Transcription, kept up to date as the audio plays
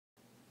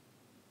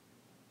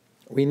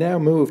We now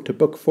move to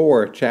Book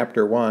 4,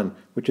 Chapter 1,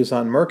 which is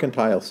on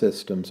mercantile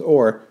systems,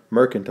 or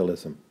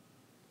mercantilism.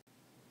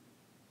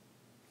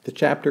 The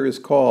chapter is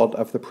called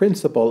Of the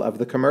Principle of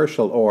the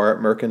Commercial or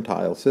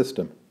Mercantile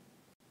System.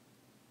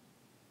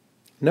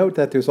 Note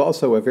that there's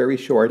also a very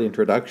short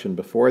introduction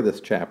before this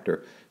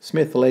chapter.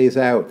 Smith lays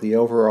out the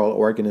overall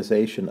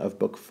organization of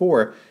Book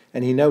 4,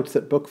 and he notes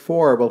that Book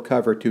 4 will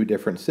cover two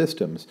different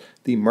systems,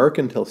 the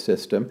mercantile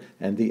system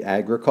and the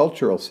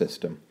agricultural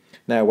system.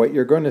 Now, what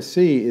you're going to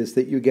see is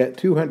that you get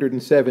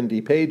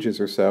 270 pages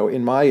or so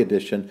in my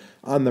edition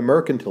on the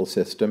mercantile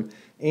system,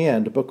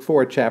 and Book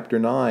 4, Chapter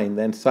 9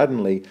 then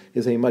suddenly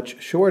is a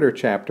much shorter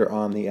chapter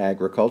on the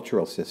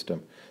agricultural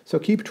system. So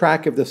keep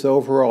track of this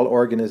overall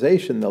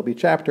organization. There'll be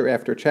chapter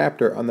after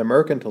chapter on the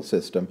mercantile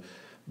system,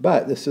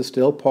 but this is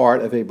still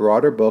part of a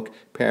broader book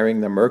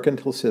pairing the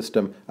mercantile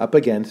system up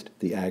against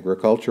the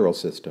agricultural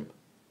system.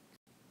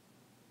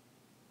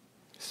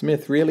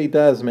 Smith really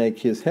does make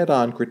his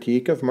head-on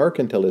critique of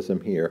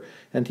mercantilism here,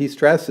 and he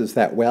stresses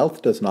that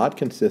wealth does not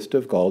consist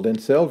of gold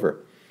and silver.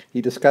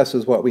 He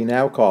discusses what we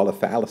now call a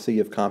fallacy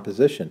of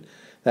composition,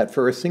 that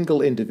for a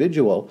single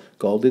individual,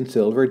 gold and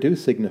silver do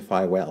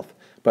signify wealth,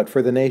 but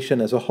for the nation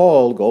as a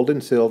whole, gold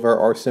and silver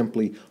are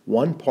simply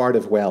one part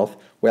of wealth,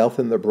 wealth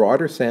in the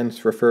broader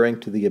sense referring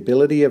to the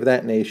ability of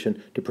that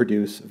nation to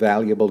produce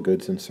valuable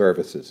goods and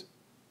services.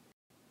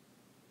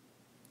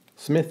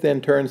 Smith then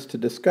turns to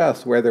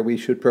discuss whether we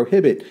should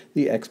prohibit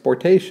the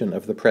exportation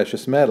of the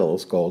precious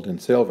metals, gold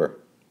and silver.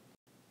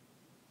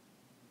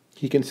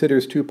 He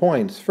considers 2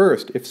 points.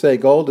 First, if, say,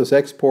 gold is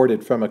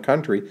exported from a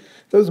country,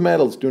 those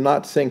metals do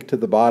not sink to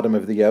the bottom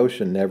of the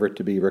ocean, never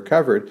to be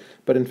recovered,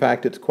 but in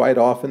fact it's quite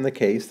often the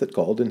case that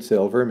gold and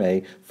silver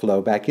may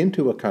flow back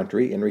into a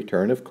country in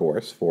return, of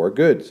course, for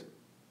goods.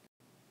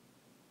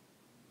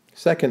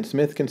 Second,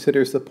 Smith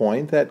considers the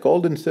point that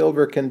gold and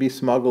silver can be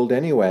smuggled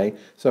anyway,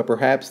 so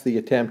perhaps the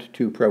attempt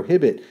to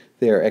prohibit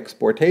their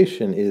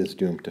exportation is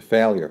doomed to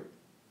failure.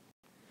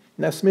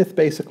 Now, Smith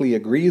basically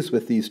agrees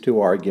with these two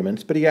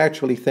arguments, but he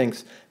actually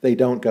thinks they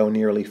don't go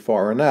nearly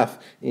far enough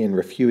in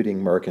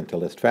refuting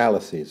mercantilist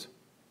fallacies.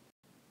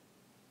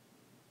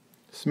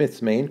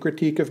 Smith's main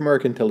critique of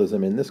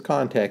mercantilism in this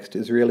context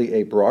is really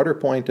a broader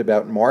point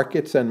about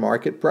markets and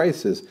market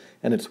prices,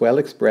 and it's well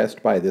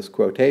expressed by this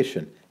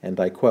quotation, and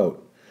I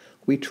quote,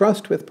 "We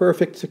trust with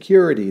perfect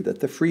security that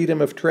the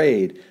freedom of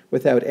trade,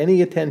 without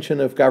any attention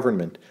of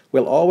government,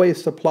 will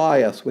always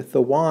supply us with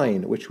the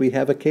wine which we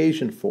have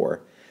occasion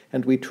for,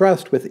 and we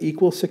trust with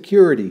equal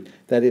security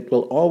that it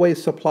will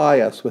always supply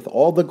us with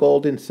all the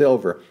gold and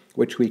silver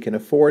which we can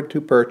afford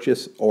to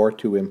purchase or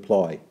to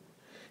employ."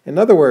 In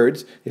other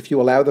words, if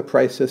you allow the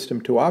price system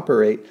to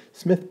operate,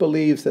 Smith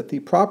believes that the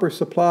proper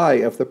supply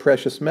of the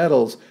precious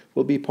metals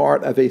will be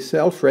part of a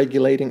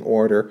self-regulating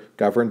order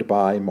governed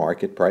by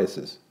market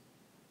prices.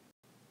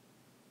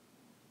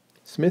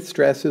 Smith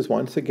stresses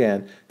once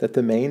again that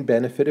the main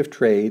benefit of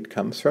trade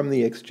comes from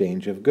the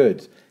exchange of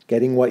goods,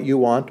 getting what you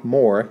want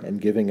more and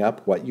giving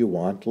up what you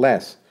want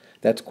less.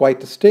 That's quite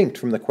distinct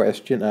from the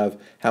question of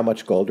how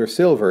much gold or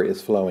silver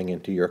is flowing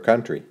into your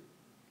country.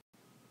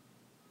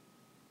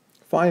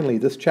 Finally,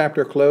 this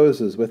chapter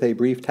closes with a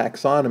brief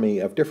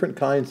taxonomy of different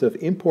kinds of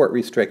import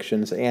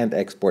restrictions and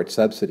export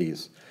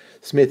subsidies.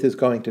 Smith is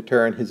going to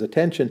turn his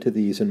attention to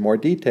these in more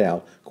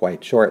detail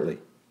quite shortly.